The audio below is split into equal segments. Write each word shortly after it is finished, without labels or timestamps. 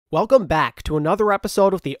Welcome back to another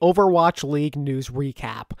episode of the Overwatch League News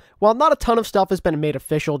Recap. While not a ton of stuff has been made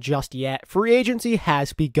official just yet, free agency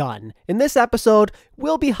has begun. In this episode,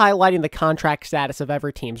 we'll be highlighting the contract status of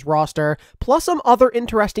every team's roster, plus some other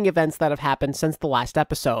interesting events that have happened since the last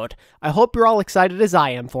episode. I hope you're all excited as I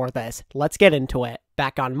am for this. Let's get into it.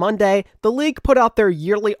 Back on Monday, the league put out their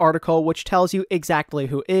yearly article which tells you exactly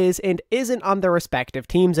who is and isn't on their respective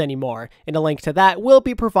teams anymore, and a link to that will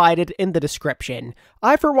be provided in the description.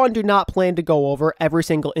 I for one do not plan to go over every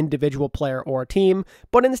single individual player or team,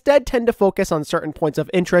 but instead tend to focus on certain points of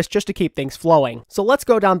interest just to keep things flowing. So let's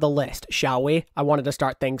go down the list, shall we? I wanted to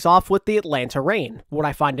start things off with the Atlanta Reign. What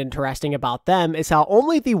I find interesting about them is how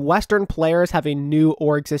only the Western players have a new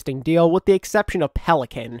or existing deal with the exception of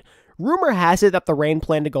Pelican. Rumor has it that the Reign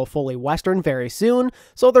plan to go fully Western very soon,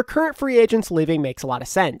 so their current free agents leaving makes a lot of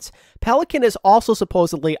sense. Pelican is also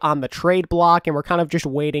supposedly on the trade block, and we're kind of just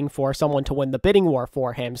waiting for someone to win the bidding war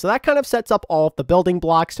for him, so that kind of sets up all of the building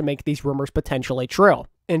blocks to make these rumors potentially true.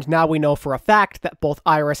 And now we know for a fact that both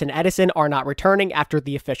Iris and Edison are not returning after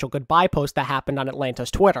the official goodbye post that happened on Atlanta's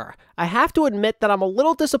Twitter. I have to admit that I'm a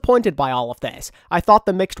little disappointed by all of this. I thought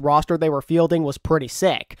the mixed roster they were fielding was pretty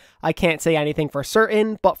sick. I can't say anything for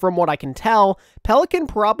certain, but from what I can tell, Pelican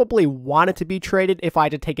probably wanted to be traded if I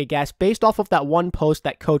had to take a guess based off of that one post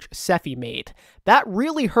that Coach Seffi made. That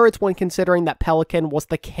really hurts when considering that Pelican was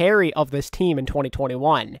the carry of this team in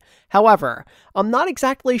 2021. However, I'm not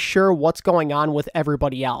exactly sure what's going on with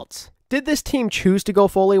everybody else. Did this team choose to go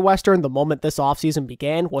fully Western the moment this offseason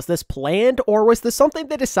began? Was this planned, or was this something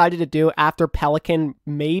they decided to do after Pelican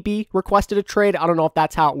maybe requested a trade? I don't know if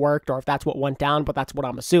that's how it worked or if that's what went down, but that's what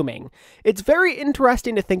I'm assuming. It's very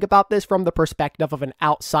interesting to think about this from the perspective of an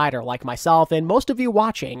outsider like myself and most of you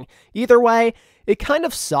watching. Either way, it kind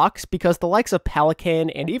of sucks because the likes of Pelican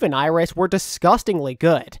and even Iris were disgustingly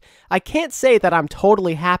good. I can't say that I'm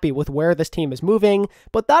totally happy with where this team is moving,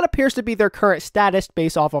 but that appears to be their current status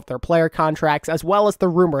based off of their player contracts as well as the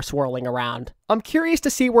rumor swirling around. I'm curious to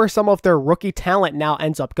see where some of their rookie talent now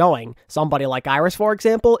ends up going. Somebody like Iris, for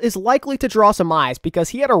example, is likely to draw some eyes because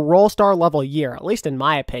he had a role star level year, at least in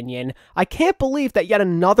my opinion. I can't believe that yet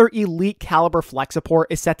another elite caliber flex support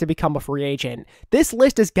is set to become a free agent. This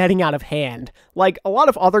list is getting out of hand. Like a lot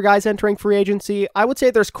of other guys entering free agency, I would say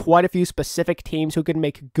there's quite a few specific teams who can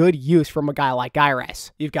make good use from a guy like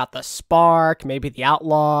Iris. You've got the Spark, maybe the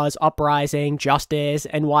Outlaws, Uprising, Justice,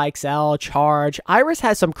 alexyOWL, Charge. Iris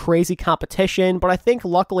has some crazy competition, but I think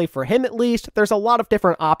luckily for him at least, there's a lot of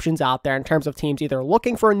different options out there in terms of teams either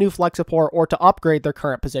looking for a new flex support or to upgrade their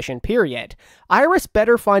current position, period. Iris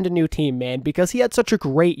better find a new team, man, because he had such a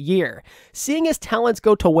great year. Seeing his talents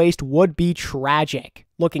go to waste would be tragic.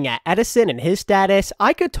 Looking at Edison and his status,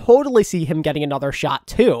 I could totally see him getting another shot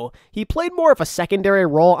too. He played more of a secondary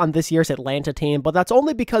role on this year's Atlanta team, but that's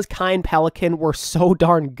only because Kai and Pelican were so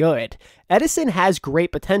darn good. Edison has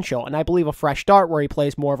great potential, and I believe a fresh start where he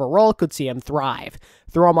plays more of a role could see him thrive.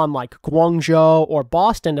 Throw him on like Guangzhou or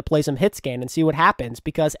Boston to play some hit scan and see what happens,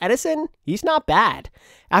 because Edison, he's not bad.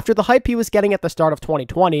 After the hype he was getting at the start of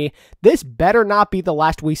 2020, this better not be the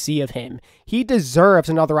last we see of him. He deserves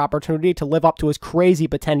another opportunity to live up to his crazy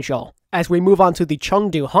potential. As we move on to the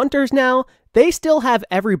Chengdu Hunters now, they still have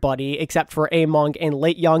everybody except for Among and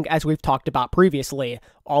Late Young as we've talked about previously.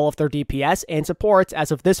 All of their DPS and supports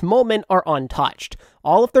as of this moment are untouched.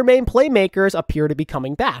 All of their main playmakers appear to be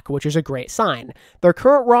coming back, which is a great sign. Their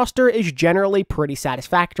current roster is generally pretty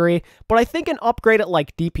satisfactory, but I think an upgrade at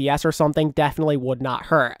like DPS or something definitely would not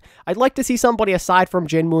hurt. I'd like to see somebody aside from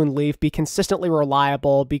Jinmoon Leaf be consistently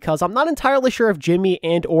reliable because I'm not entirely sure if Jimmy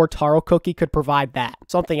and or Taro Cookie could provide that.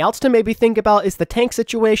 Something else to maybe think about is the tank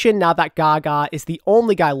situation now that Gaga is the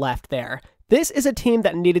only guy left there. This is a team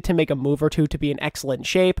that needed to make a move or two to be in excellent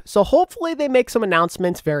shape, so hopefully they make some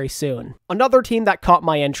announcements very soon. Another team that caught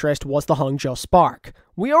my interest was the Hangzhou Spark.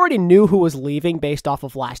 We already knew who was leaving based off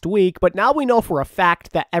of last week, but now we know for a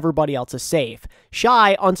fact that everybody else is safe.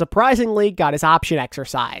 Choi, unsurprisingly, got his option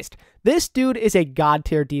exercised. This dude is a god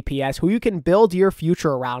tier DPS who you can build your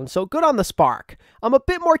future around, so good on the Spark. I'm a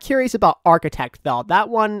bit more curious about Architect though. That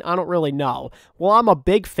one, I don't really know. While I'm a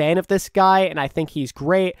big fan of this guy and I think he's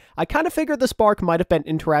great, I kind of figured the Spark might have been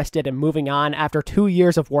interested in moving on after 2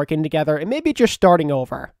 years of working together and maybe just starting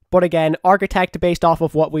over. But again, Architect, based off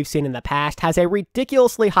of what we've seen in the past, has a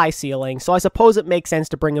ridiculously high ceiling, so I suppose it makes sense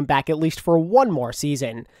to bring him back at least for one more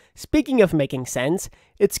season. Speaking of making sense,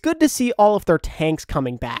 it's good to see all of their tanks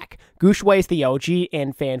coming back. Gushui is the OG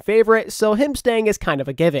and fan favorite, so him staying is kind of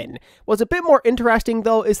a given. What's a bit more interesting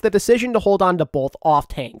though is the decision to hold on to both off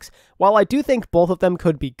tanks. While I do think both of them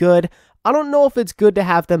could be good, I don't know if it's good to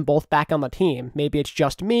have them both back on the team. Maybe it's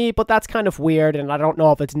just me, but that's kind of weird and I don't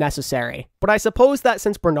know if it's necessary. But I suppose that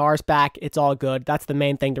since Bernard's back, it's all good. That's the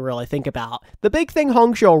main thing to really think about. The big thing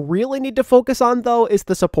Hangzhou really need to focus on though is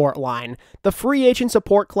the support line. The free agent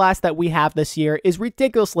support class that we have this year is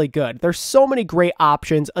ridiculously good. There's so many great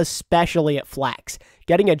options, especially at flex.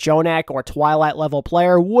 Getting a Jonak or Twilight level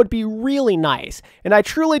player would be really nice, and I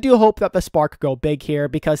truly do hope that the Spark go big here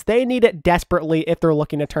because they need it desperately if they're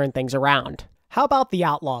looking to turn things around. How about the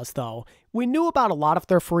Outlaws though? We knew about a lot of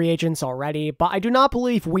their free agents already, but I do not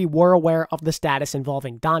believe we were aware of the status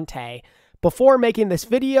involving Dante. Before making this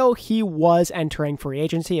video, he was entering free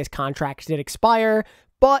agency, his contract did expire,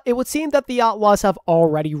 but it would seem that the Outlaws have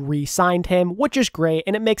already re-signed him, which is great,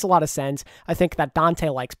 and it makes a lot of sense. I think that Dante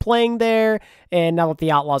likes playing there, and now that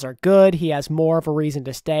the Outlaws are good, he has more of a reason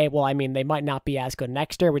to stay. Well, I mean, they might not be as good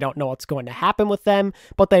next year. We don't know what's going to happen with them,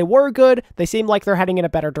 but they were good. They seem like they're heading in a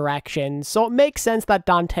better direction, so it makes sense that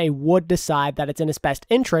Dante would decide that it's in his best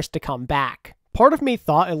interest to come back. Part of me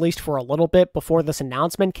thought, at least for a little bit before this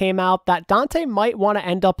announcement came out, that Dante might want to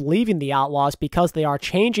end up leaving the Outlaws because they are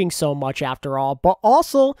changing so much after all, but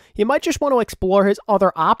also he might just want to explore his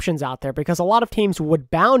other options out there because a lot of teams would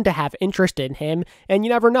bound to have interest in him, and you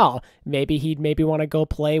never know. Maybe he'd want to go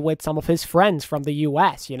play with some of his friends from the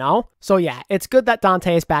US, you know? So yeah, it's good that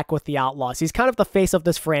Dante is back with the Outlaws. He's kind of the face of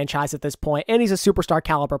this franchise at this point, and he's a superstar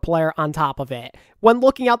caliber player on top of it. When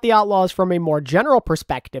looking at the Outlaws from a more general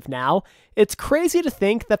perspective now, it's crazy to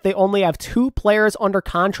think that they only have 2 players under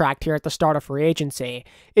contract here at the start of free agency.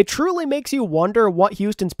 It truly makes you wonder what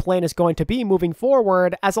Houston's plan is going to be moving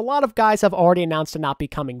forward, as a lot of guys have already announced to not be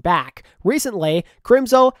coming back. Recently,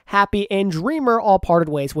 Crimzo, Happy, and Dreamer all parted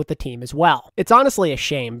ways with the team as well. It's honestly a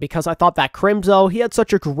shame, because I thought that Crimzo, he had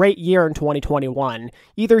such a great year in 2021.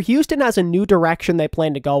 Either Houston has a new direction they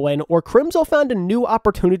plan to go in, or Crimzo found a new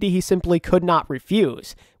opportunity he simply could not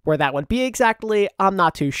refuse. Where that would be exactly, I'm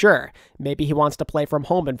not too sure. Maybe he wants to play from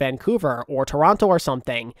home in Vancouver or Toronto or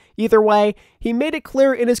something. Either way, he made it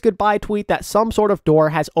clear in his goodbye tweet that some sort of door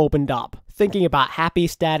has opened up. Thinking about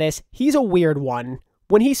Happy's status, he's a weird one.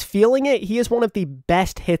 When he's feeling it, he is one of the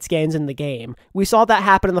best hit scans in the game. We saw that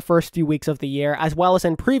happen in the first few weeks of the year, as well as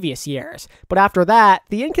in previous years. But after that,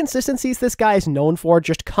 the inconsistencies this guy is known for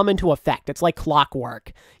just come into effect. It's like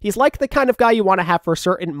clockwork. He's like the kind of guy you want to have for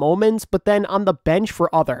certain moments, but then on the bench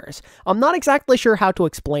for others. I'm not exactly sure how to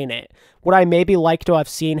explain it. Would I maybe like to have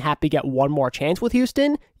seen Happy get one more chance with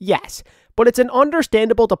Houston? Yes. But it's an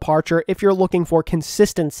understandable departure if you're looking for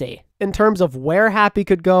consistency. In terms of where Happy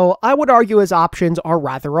could go, I would argue his options are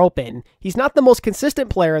rather open. He's not the most consistent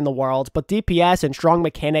player in the world, but DPS and strong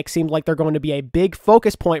mechanics seem like they're going to be a big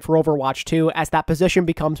focus point for Overwatch 2 as that position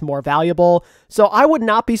becomes more valuable, so I would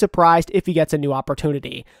not be surprised if he gets a new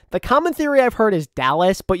opportunity. The common theory I've heard is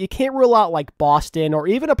Dallas, but you can't rule out like Boston or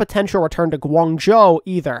even a potential return to Guangzhou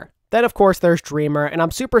either. Then, of course, there's Dreamer, and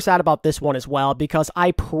I'm super sad about this one as well because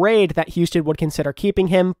I prayed that Houston would consider keeping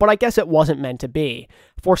him, but I guess it wasn't meant to be.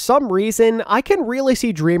 For some reason, I can really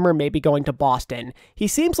see Dreamer maybe going to Boston. He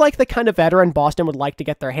seems like the kind of veteran Boston would like to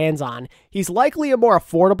get their hands on. He's likely a more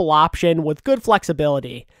affordable option with good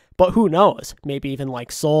flexibility. But who knows, maybe even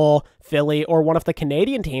like Seoul, Philly, or one of the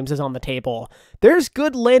Canadian teams is on the table. There's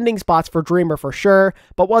good landing spots for Dreamer for sure,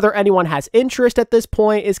 but whether anyone has interest at this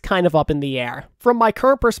point is kind of up in the air. From my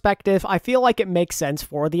current perspective, I feel like it makes sense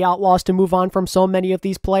for the Outlaws to move on from so many of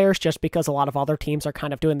these players just because a lot of other teams are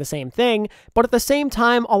kind of doing the same thing, but at the same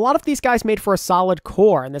time, a lot of these guys made for a solid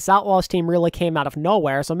core, and this Outlaws team really came out of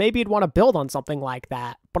nowhere, so maybe you'd want to build on something like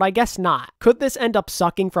that. But I guess not. Could this end up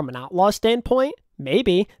sucking from an Outlaws standpoint?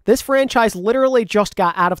 Maybe. This franchise literally just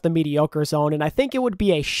got out of the mediocre zone, and I think it would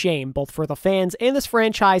be a shame both for the fans and this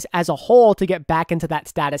franchise as a whole to get back into that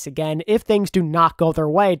status again if things do not go their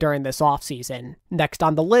way during this offseason. Next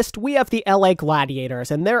on the list, we have the LA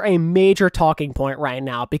Gladiators, and they're a major talking point right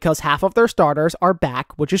now because half of their starters are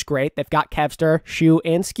back, which is great. They've got Kevster, Shu,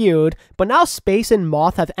 and Skewed, but now Space and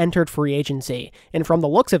Moth have entered free agency, and from the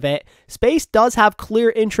looks of it, Space does have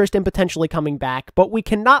clear interest in potentially coming back, but we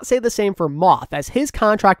cannot say the same for Moth, as his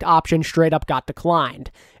contract option straight up got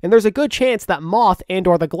declined, and there's a good chance that Moth and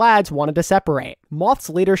or the Glads wanted to separate. Moth's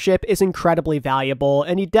leadership is incredibly valuable,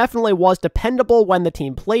 and he definitely was dependable when the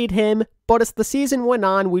team played him, but as the season went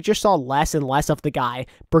on, we just saw less and less of the guy.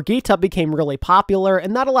 Brigitte became really popular,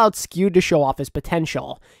 and that allowed Skewed to show off his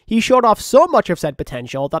potential. He showed off so much of said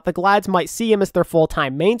potential that the Glads might see him as their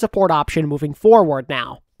full-time main support option moving forward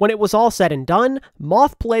now. When it was all said and done,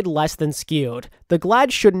 Moth played less than skewed. The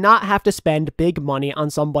Glads should not have to spend big money on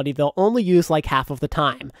somebody they'll only use like half of the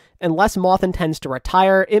time. Unless Moth intends to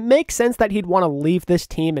retire, it makes sense that he'd want to leave this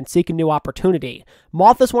team and seek a new opportunity.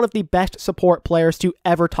 Moth is one of the best support players to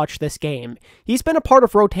ever touch this game. He's been a part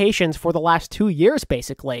of rotations for the last 2 years,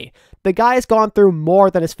 basically. The guy has gone through more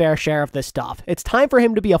than his fair share of this stuff. It's time for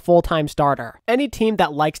him to be a full-time starter. Any team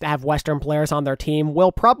that likes to have Western players on their team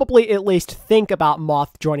will probably at least think about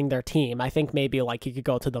Moth joining their team. I think maybe like he could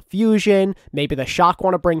go to the Fusion, maybe the Shock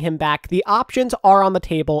want to bring him back. The options are on the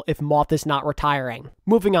table if Moth is not retiring.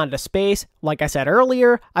 Moving on to Space, like I said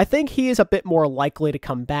earlier, I think he is a bit more likely to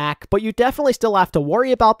come back, but you definitely still have to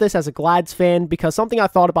worry about this as a Glads fan, because something I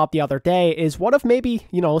thought about the other day is what if maybe,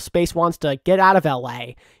 Space wants to get out of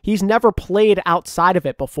LA? He's never played outside of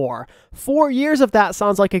it before. 4 years of that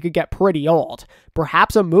sounds like it could get pretty old.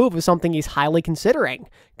 Perhaps a move is something he's highly considering.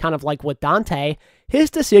 Kind of like with Dante, his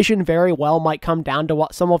decision very well might come down to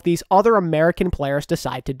what some of these other American players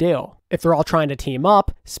decide to do. If they're all trying to team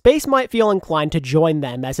up, Space might feel inclined to join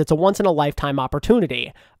them as it's a once-in-a-lifetime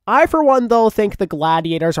opportunity. I, for one, though, think the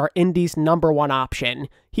Gladiators are Indy's #1 option.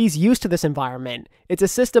 He's used to this environment. It's a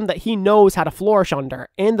system that he knows how to flourish under,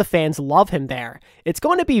 and the fans love him there. It's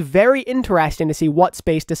going to be very interesting to see what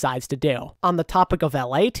Space decides to do. On the topic of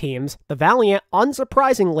LA teams, the Valiant,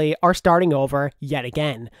 unsurprisingly, are starting over yet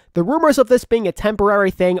again. The rumors of this being a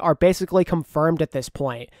temporary thing are basically confirmed at this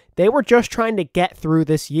point. They were just trying to get through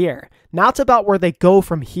this year. Now it's about where they go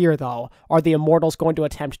from here, though. Are the Immortals going to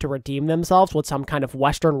attempt to redeem themselves with some kind of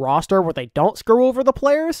Western roster where they don't screw over the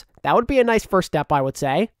players? That would be a nice first step, I would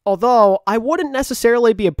say. Although, I wouldn't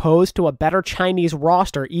necessarily be opposed to a better Chinese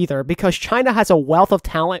roster either, because China has a wealth of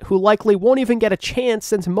talent who likely won't even get a chance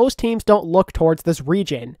since most teams don't look towards this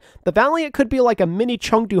region. The Valiant could be like a mini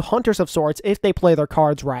Chengdu Hunters of sorts if they play their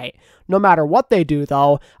cards right. No matter what they do,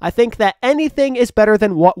 though, I think that anything is better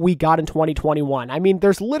than what we got in 2021. I mean,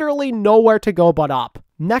 there's literally nowhere to go but up.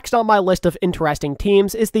 Next on my list of interesting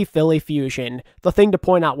teams is the Philly Fusion. The thing to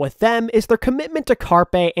point out with them is their commitment to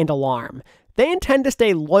Carpe and Alarm. They intend to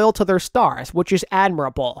stay loyal to their stars, which is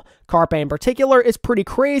admirable. Carpe in particular is pretty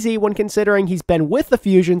crazy when considering he's been with the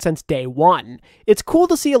Fusion since day one. It's cool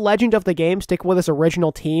to see a legend of the game stick with his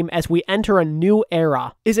original team as we enter a new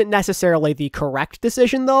era. Isn't necessarily the correct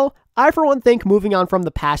decision though. I for one think moving on from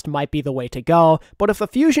the past might be the way to go, but if the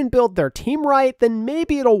Fusion build their team right, then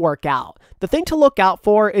maybe it'll work out. The thing to look out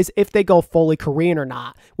for is if they go fully Korean or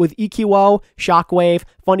not, with EQO, Shockwave,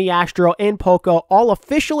 Funny Astro, and Poco all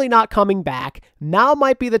officially not coming back. Now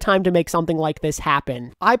might be the time to make something like this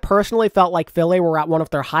happen. I personally felt like Philly were at one of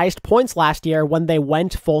their highest points last year when they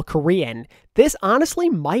went full Korean. This honestly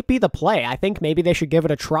might be the play. I think maybe they should give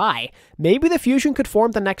it a try. Maybe the Fusion could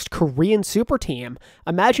form the next Korean super team.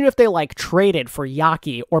 Imagine if they traded for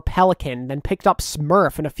Yaki or Pelican, then picked up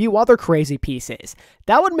Smurf and a few other crazy pieces.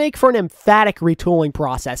 That would make for an emphatic retooling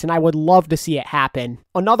process, and I would love to see it happen.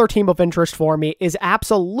 Another team of interest for me is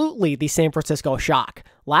absolutely the San Francisco Shock.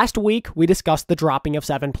 Last week, we discussed the dropping of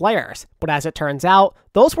 7 players, but as it turns out,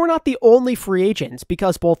 those were not the only free agents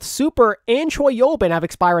because both Super and Choi have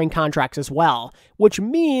expiring contracts as well, which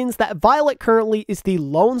means that Violet currently is the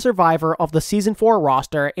lone survivor of the Season 4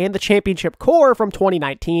 roster and the championship core from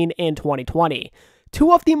 2019 and 2020.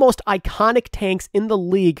 2 of the most iconic tanks in the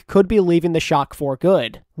league could be leaving the Shock for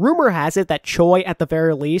good. Rumor has it that Choi, at the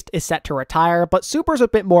very least, is set to retire, but Super's a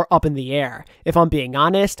bit more up in the air. If I'm being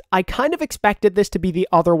honest, I kind of expected this to be the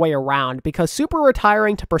other way around, because Super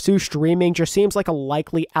retiring to pursue streaming just seems like a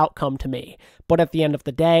likely outcome to me. But at the end of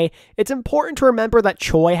the day, it's important to remember that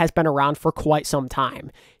Choi has been around for quite some time.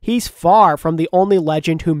 He's far from the only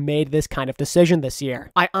legend who made this kind of decision this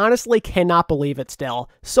year. I honestly cannot believe it still.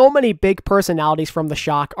 So many big personalities from the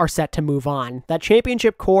Shock are set to move on. That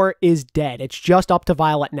championship core is dead. It's just up to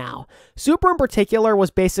Violet now. Super in particular was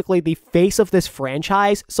basically the face of this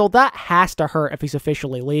franchise, so that has to hurt if he's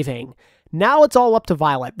officially leaving. Now it's all up to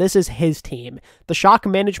Violet. This is his team. The Shock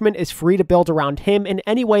management is free to build around him in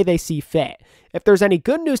any way they see fit. If there's any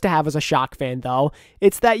good news to have as a Shock fan, though,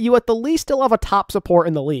 it's that you at the least still have a top support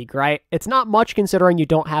in the league, right? It's not much considering you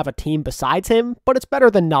don't have a team besides him, but it's better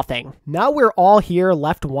than nothing. Now we're all here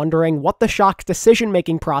left wondering what the Shock's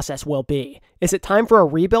decision-making process will be. Is it time for a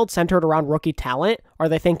rebuild centered around rookie talent? Are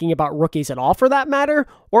they thinking about rookies at all for that matter?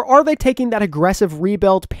 Or are they taking that aggressive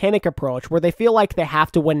rebuild panic approach where they feel like they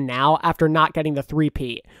have to win now after not getting the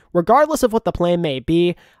 3-peat? Regardless of what the plan may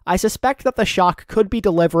be, I suspect that the Shock could be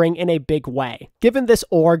delivering in a big way. Given this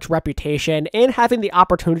org's reputation and having the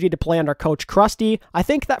opportunity to play under Coach Krusty, I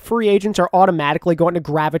think that free agents are automatically going to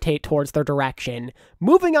gravitate towards their direction.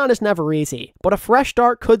 Moving on is never easy, but a fresh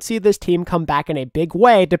start could see this team come back in a big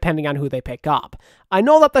way depending on who they pick up. I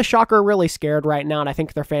know that the Shock are really scared right now, and I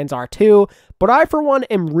think their fans are too, but I for one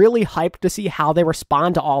am really hyped to see how they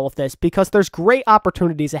respond to all of this because there's great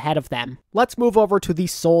opportunities ahead of them. Let's move over to the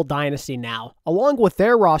Seoul Dynasty now. Along with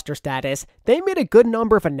their roster status, they made a good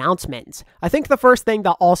number of announcements. I think the first thing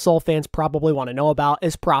that all Seoul fans probably want to know about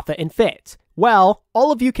is Profit and Fitz. Well,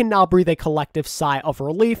 all of you can now breathe a collective sigh of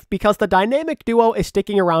relief because the dynamic duo is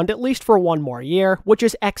sticking around at least for one more year, which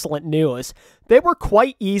is excellent news. They were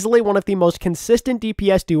quite easily one of the most consistent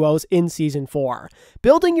DPS duos in Season 4.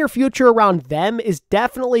 Building your future around them is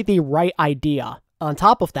definitely the right idea. On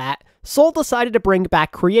top of that, Seoul decided to bring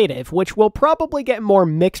back Creative, which will probably get more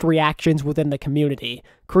mixed reactions within the community.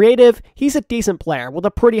 Creative, he's a decent player with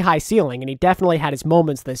a pretty high ceiling, and he definitely had his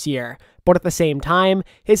moments this year. But at the same time,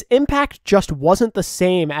 his impact just wasn't the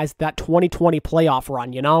same as that 2020 playoff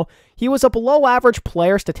run, you know? He was a below-average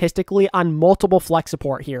player statistically on multiple flex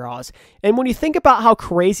support heroes. And when you think about how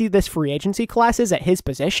crazy this free agency class is at his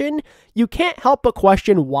position, you can't help but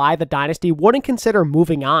question why the Dynasty wouldn't consider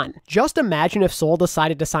moving on. Just imagine if Seoul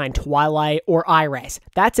decided to sign Twilight or Iris.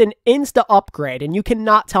 That's an insta upgrade, and you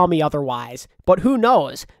cannot tell me otherwise. But who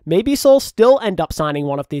knows? Maybe Seoul still end up signing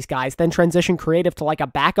one of these guys, then transition Creative to like a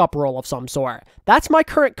backup role of some sort. That's my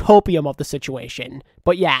current copium of the situation.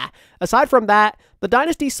 But yeah, aside from that, the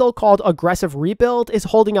Dynasty's so-called aggressive rebuild is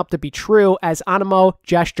holding up to be true as Animo,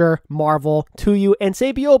 Gesture, Marvel, Tuyu, and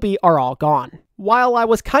Sabiobi are all gone. While I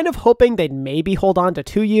was kind of hoping they'd maybe hold on to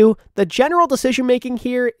Tuyu, the general decision-making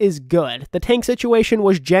here is good. The tank situation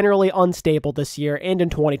was generally unstable this year and in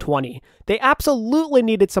 2020. They absolutely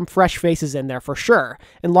needed some fresh faces in there for sure,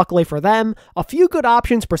 and luckily for them, a few good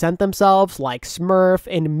options present themselves like Smurf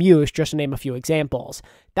and Muse, just to name a few examples.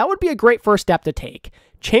 That would be a great first step to take.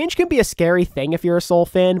 Change can be a scary thing if you're a Seoul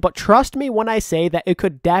fan, but trust me when I say that it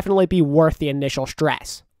could definitely be worth the initial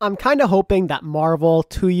stress. I'm kind of hoping that Marvel,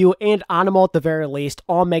 Tuyu, and Animo at the very least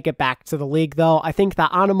all make it back to the league though. I think that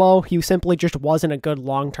Animo, he simply just wasn't a good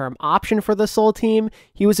long-term option for the Seoul team.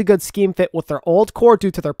 He was a good scheme fit with their old core due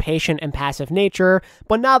to their patient and passive nature,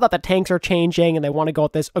 but now that the tanks are changing and they want to go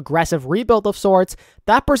with this aggressive rebuild of sorts,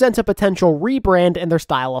 that presents a potential rebrand in their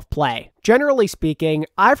style of play. Generally speaking,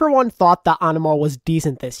 I for one thought that Animo was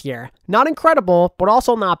decent this year. Not incredible, but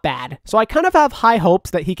also not bad. So I kind of have high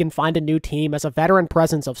hopes that he can find a new team as a veteran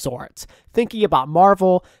presence of sorts. Thinking about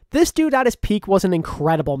Marvel, this dude at his peak was an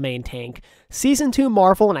incredible main tank. Season 2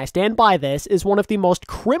 Marvel, and I stand by this, is one of the most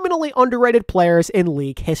criminally underrated players in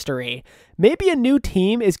League history. Maybe a new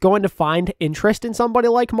team is going to find interest in somebody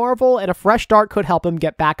like Marvel, and a fresh start could help him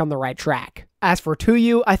get back on the right track. As for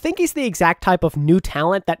Tuyu, I think he's the exact type of new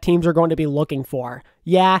talent that teams are going to be looking for.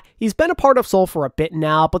 Yeah, he's been a part of Seoul for a bit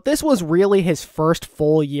now, but this was really his first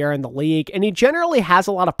full year in the league, and he generally has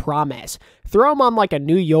a lot of promise. Throw him on like a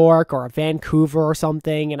New York or a Vancouver or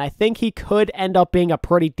something, and I think he could end up being a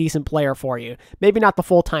pretty decent player for you. Maybe not the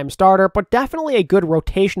full-time starter, but definitely a good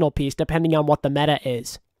rotational piece depending on what the meta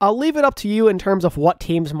is. I'll leave it up to you in terms of what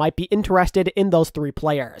teams might be interested in those three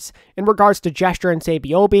players. In regards to Gesture and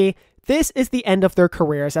Sabiobi, this is the end of their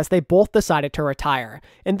careers as they both decided to retire,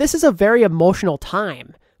 and this is a very emotional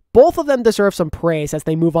time. Both of them deserve some praise as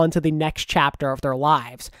they move on to the next chapter of their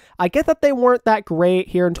lives. I get that they weren't that great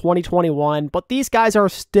here in 2021, but these guys are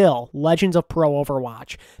still legends of pro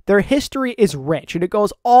Overwatch. Their history is rich, and it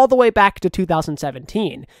goes all the way back to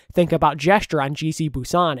 2017. Think about Gesture on GC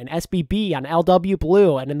Busan, and SBB on LW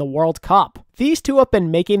Blue, and in the World Cup. These two have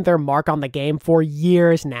been making their mark on the game for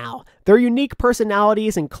years now. Their unique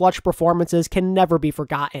personalities and clutch performances can never be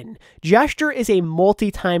forgotten. Gesture is a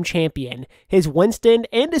multi-time champion. His Winston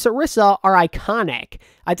and his Orisa are iconic.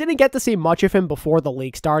 I didn't get to see much of him before the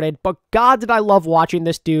league started, but god did I love watching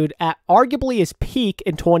this dude at arguably his peak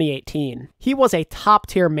in 2018. He was a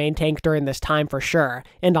top-tier main tank during this time for sure,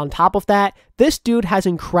 and on top of that, this dude has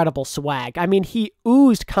incredible swag. I mean, he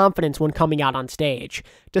oozed confidence when coming out on stage.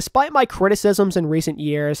 Despite my criticisms in recent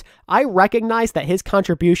years, I recognize that his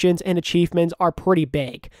contributions and achievements are pretty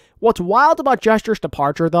big. What's wild about Gesture's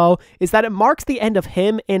departure, though, is that it marks the end of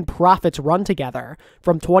him and Profit's run together.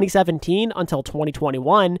 From 2017 until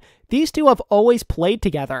 2021, these two have always played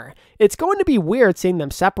together. It's going to be weird seeing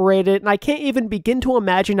them separated, and I can't even begin to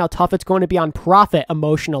imagine how tough it's going to be on Profit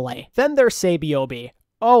emotionally. Then there's Sabiobi.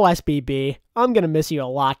 Oh, SBB, I'm gonna miss you a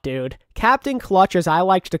lot, dude. Captain Clutch, as I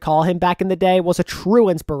liked to call him back in the day, was a true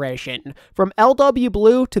inspiration. From LW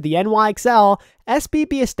Blue to the NYXL,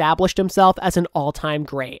 SBB established himself as an all-time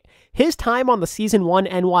great. His time on the Season 1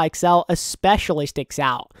 NYXL especially sticks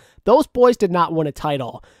out. Those boys did not win a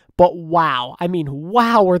title, but wow, I mean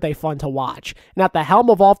wow were they fun to watch. And at the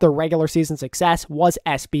helm of all of their regular season success was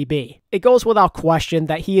SBB. It goes without question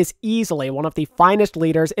that he is easily one of the finest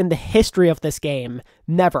leaders in the history of this game.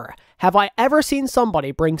 Never have I ever seen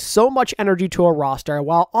somebody bring so much energy to a roster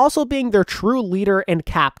while also being their true leader and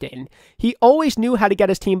captain. He always knew how to get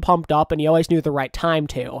his team pumped up, and he always knew the right time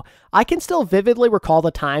to. I can still vividly recall the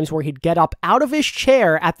times where he'd get up out of his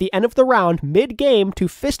chair at the end of the round mid-game to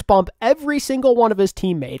fist bump every single one of his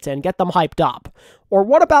teammates and get them hyped up. Or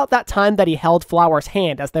what about that time that he held Flower's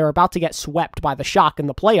hand as they were about to get swept by the Shock in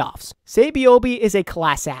the playoffs? SBB is a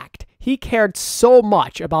class act. He cared so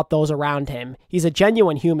much about those around him. He's a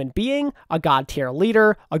genuine human being, a god-tier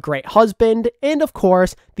leader, a great husband, and of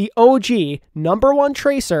course, the OG #1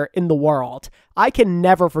 tracer in the world. I can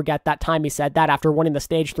never forget that time he said that after winning the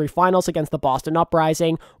Stage 3 finals against the Boston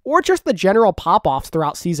Uprising, or just the general pop-offs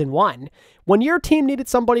throughout Season 1. When your team needed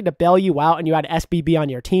somebody to bail you out and you had SBB on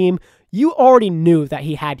your team, you already knew that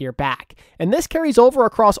he had your back. And this carries over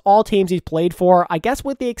across all teams he's played for, I guess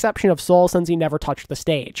with the exception of Seoul since he never touched the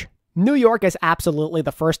stage. New York is absolutely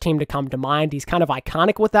the first team to come to mind. He's kind of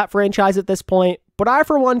iconic with that franchise at this point, but I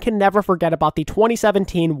for one can never forget about the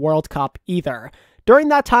 2017 World Cup either. During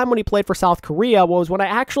that time when he played for South Korea was when I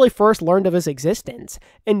actually first learned of his existence.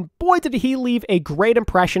 And boy did he leave a great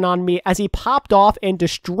impression on me as he popped off and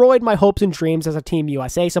destroyed my hopes and dreams as a Team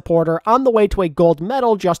USA supporter on the way to a gold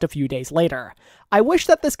medal just a few days later. I wish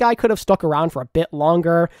that this guy could have stuck around for a bit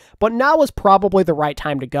longer, but now was probably the right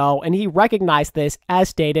time to go, and he recognized this as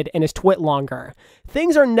stated in his tweet longer.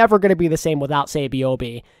 Things are never going to be the same without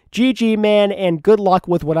SBB. GG man, and good luck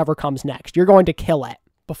with whatever comes next. You're going to kill it.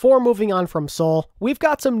 Before moving on from Seoul, we've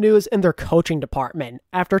got some news in their coaching department.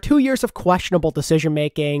 After 2 years of questionable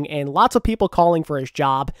decision-making and lots of people calling for his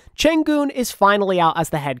job, Changgoon is finally out as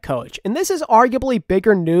the head coach. And this is arguably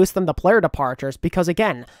bigger news than the player departures because,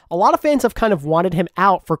 again, a lot of fans have kind of wanted him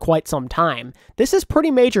out for quite some time. This is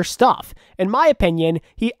pretty major stuff. In my opinion,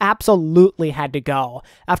 he absolutely had to go.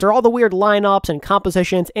 After all the weird lineups and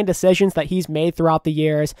compositions and decisions that he's made throughout the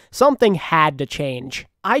years, something had to change.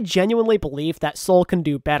 I genuinely believe that Seoul can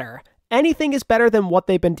do better. Anything is better than what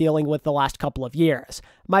they've been dealing with the last couple of years.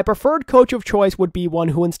 My preferred coach of choice would be one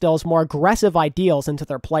who instills more aggressive ideals into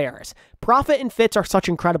their players. Profit and Fitz are such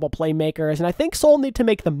incredible playmakers, and I think Seoul need to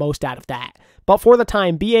make the most out of that. But for the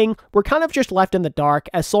time being, we're kind of just left in the dark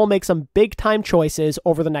as Seoul makes some big-time choices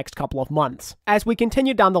over the next couple of months. As we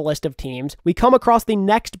continue down the list of teams, we come across the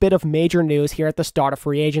next bit of major news here at the start of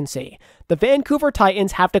free agency. The Vancouver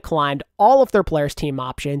Titans have declined all of their players' team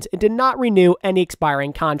options and did not renew any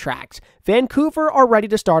expiring contracts. Vancouver are ready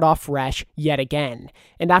to start off fresh yet again.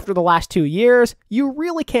 And after the last 2 years, you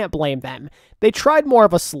really can't blame them. They tried more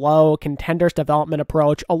of a slow, contenders development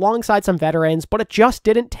approach alongside some veterans, but it just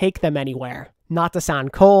didn't take them anywhere. Not to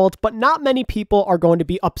sound cold, but not many people are going to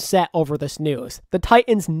be upset over this news. The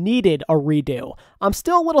Titans needed a redo. I'm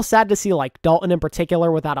still a little sad to see like Dalton in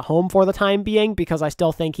particular without a home for the time being because I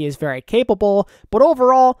still think he is very capable, but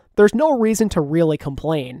overall, there's no reason to really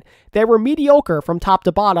complain. They were mediocre from top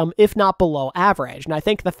to bottom, if not below average, and I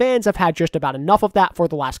think the fans have had just about enough of that for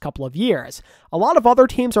the last couple of years. A lot of other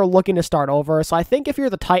teams are looking to start over, so I think if you're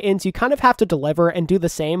the Titans, you kind of have to deliver and do the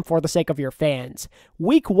same for the sake of your fans.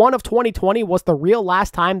 Week 1 of 2020 was the real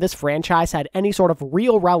last time this franchise had any sort of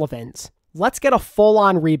real relevance. Let's get a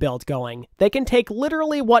full-on rebuild going. They can take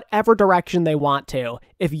literally whatever direction they want to.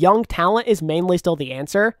 If young talent is mainly still the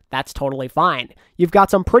answer, that's totally fine. You've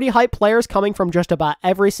got some pretty hype players coming from just about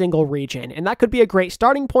every single region, and that could be a great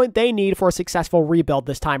starting point they need for a successful rebuild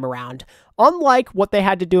this time around. Unlike what they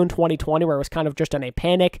had to do in 2020 where it was kind of just in a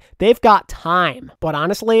panic, they've got time. But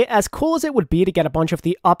honestly, as cool as it would be to get a bunch of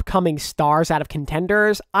the upcoming stars out of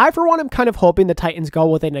contenders, I for one am kind of hoping the Titans go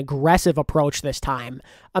with an aggressive approach this time.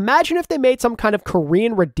 Imagine if they made some kind of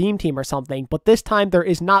Korean redeem team or something, but this time there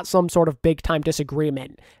is not some sort of big-time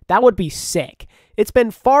disagreement. That would be sick. It's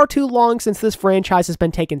been far too long since this franchise has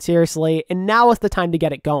been taken seriously, and now is the time to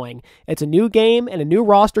get it going. It's a new game, and a new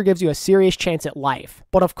roster gives you a serious chance at life.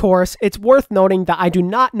 But of course, it's worth noting that I do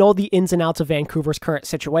not know the ins and outs of Vancouver's current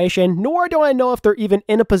situation, nor do I know if they're even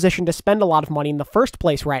in a position to spend a lot of money in the first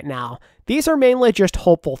place right now. These are mainly just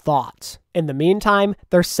hopeful thoughts. In the meantime,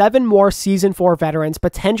 there's 7 more Season 4 veterans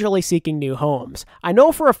potentially seeking new homes. I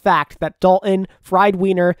know for a fact that Dalton, Fried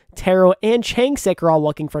Wiener, Taro, and Changsik are all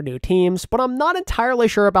looking for new teams, but I'm not entirely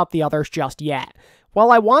sure about the others just yet.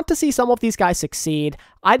 While I want to see some of these guys succeed,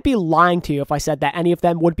 I'd be lying to you if I said that any of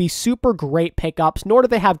them would be super great pickups, nor do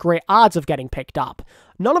they have great odds of getting picked up.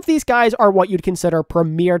 None of these guys are what you'd consider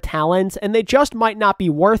premier talents, and they just might not be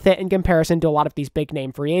worth it in comparison to a lot of these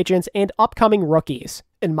big-name free agents and upcoming rookies.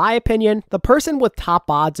 In my opinion, the person with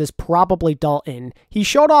top odds is probably Dalton. He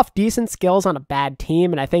showed off decent skills on a bad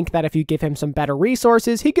team, and I think that if you give him some better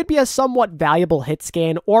resources, he could be a somewhat valuable hit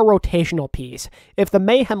scan or rotational piece. If the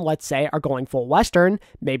Mayhem, let's say, are going full Western,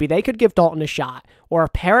 maybe they could give Dalton a shot. Or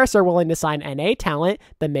if Paris are willing to sign NA talent,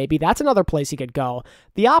 then maybe that's another place he could go.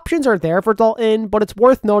 The options are there for Dalton, but it's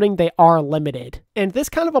worth noting they are limited. And this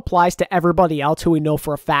kind of applies to everybody else who we know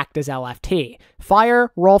for a fact is LFT.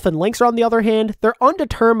 Fire, Rolf, and Lynx are on the other hand, they're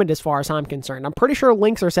undetermined as far as I'm concerned. I'm pretty sure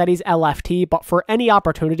Lynx said he's LFT, but for any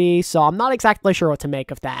opportunity, so I'm not exactly sure what to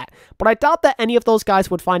make of that. But I doubt that any of those guys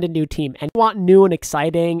would find a new team and want new and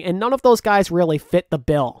exciting, and none of those guys really fit the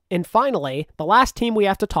bill. And finally, the last team we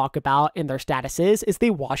have to talk about in their statuses is the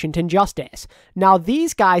Washington Justice. Now,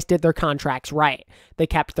 these guys did their contracts right. They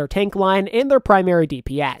kept their tank line and their primary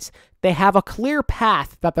DPS. They have a clear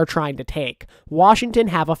path that they're trying to take. Washington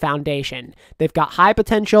have a foundation. They've got high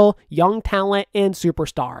potential, young talent, and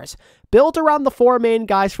superstars. Built around the 4 main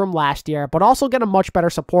guys from last year, but also get a much better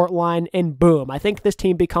support line, and boom, I think this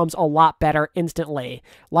team becomes a lot better instantly.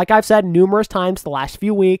 Like I've said numerous times the last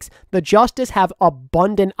few weeks, the Justice have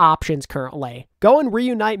abundant options currently. Go and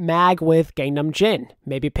reunite Mag with Gangnam Jin.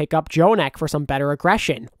 Maybe pick up Jonek for some better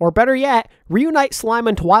aggression. Or better yet, reunite Slime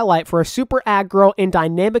and Twilight for a super aggro and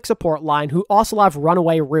dynamic support line who also have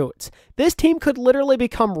runaway roots. This team could literally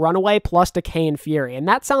become Runaway plus Decay and Fury, and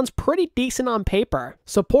that sounds pretty decent on paper.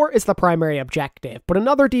 Support is the primary objective, but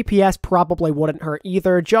another DPS probably wouldn't hurt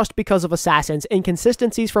either just because of Assassin's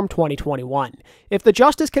inconsistencies from 2021. If the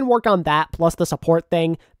Justice can work on that plus the support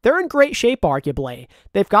thing, they're in great shape arguably.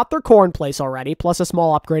 They've got their core in place already, plus a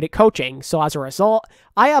small upgrade at coaching, so as a result,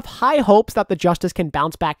 I have high hopes that the Justice can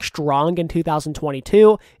bounce back strong in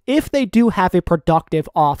 2022 if they do have a productive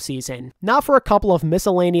offseason. Now for a couple of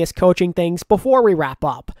miscellaneous coaching things before we wrap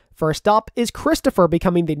up. First up is Christfer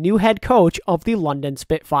becoming the new head coach of the London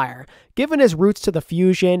Spitfire. Given his roots to the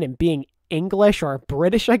Fusion and being English or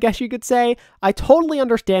British, I guess you could say, I totally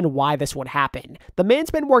understand why this would happen. The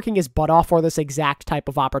man's been working his butt off for this exact type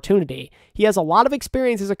of opportunity. He has a lot of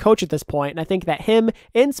experience as a coach at this point, and I think that him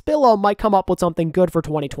and Spillo might come up with something good for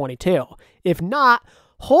 2022. If not,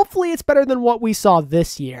 hopefully it's better than what we saw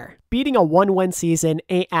this year. Beating a 1-win season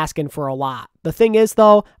ain't asking for a lot. The thing is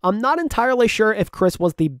though, I'm not entirely sure if Chris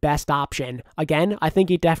was the best option. Again, I think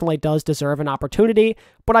he definitely does deserve an opportunity,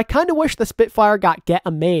 but I kinda wish the Spitfire got get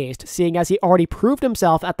amazed, seeing as he already proved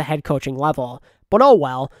himself at the head coaching level. But oh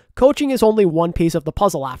well, coaching is only one piece of the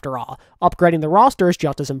puzzle after all. Upgrading the roster is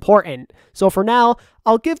just as important. So for now,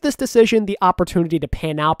 I'll give this decision the opportunity to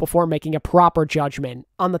pan out before making a proper judgment.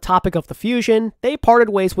 On the topic of the Fusion, they parted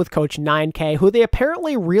ways with Coach 9K, who they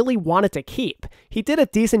apparently really wanted to keep. He did a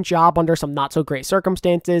decent job under some not so great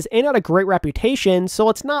circumstances and had a great reputation, so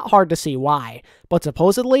it's not hard to see why. But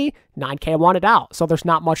supposedly, 9K wanted out, so there's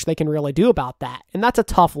not much they can really do about that, and that's a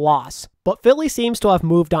tough loss. But Philly seems to have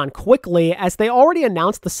moved on quickly as they already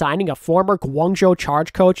announced the signing of former Guangzhou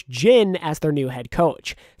Charge coach Jin as their new head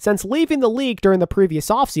coach. Since leaving the league during the previous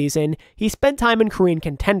offseason, he spent time in Korean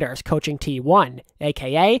Contenders coaching T1,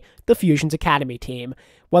 aka the Fusion's Academy team.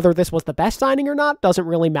 Whether this was the best signing or not doesn't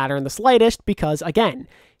really matter in the slightest because, again,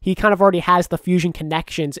 he kind of already has the Fusion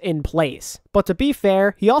connections in place. But to be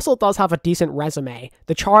fair, he also does have a decent resume.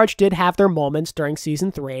 The Charge did have their moments during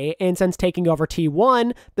Season 3, and since taking over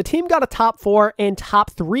T1, the team got a top 4 and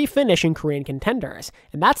top 3 finish in Korean Contenders,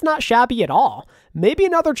 and that's not shabby at all. Maybe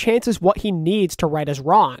another chance is what he needs to right his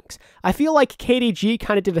wrongs. I feel like KDG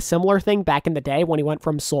kind of did a similar thing back in the day when he went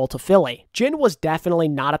from Seoul to Philly. Jin was definitely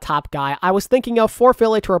not a top guy I was thinking of for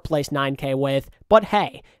Philly to replace 9K with, but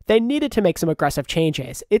hey, they needed to make some aggressive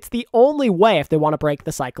changes. It's the only way if they want to break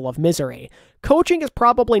the cycle of misery. Coaching is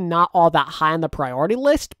probably not all that high on the priority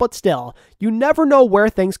list, but still, you never know where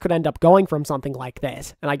things could end up going from something like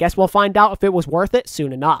this, and I guess we'll find out if it was worth it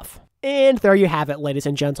soon enough. And there you have it, ladies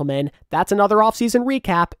and gentlemen. That's another offseason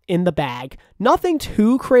recap in the bag. Nothing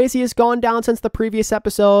too crazy has gone down since the previous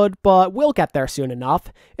episode, but we'll get there soon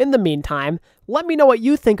enough. In the meantime, let me know what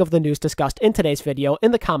you think of the news discussed in today's video in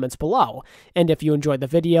the comments below. And if you enjoyed the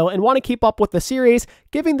video and want to keep up with the series,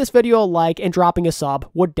 giving this video a like and dropping a sub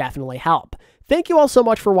would definitely help. Thank you all so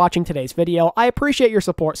much for watching today's video. I appreciate your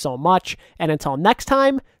support so much. And until next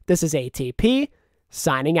time, this is ATP,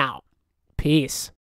 signing out. Peace.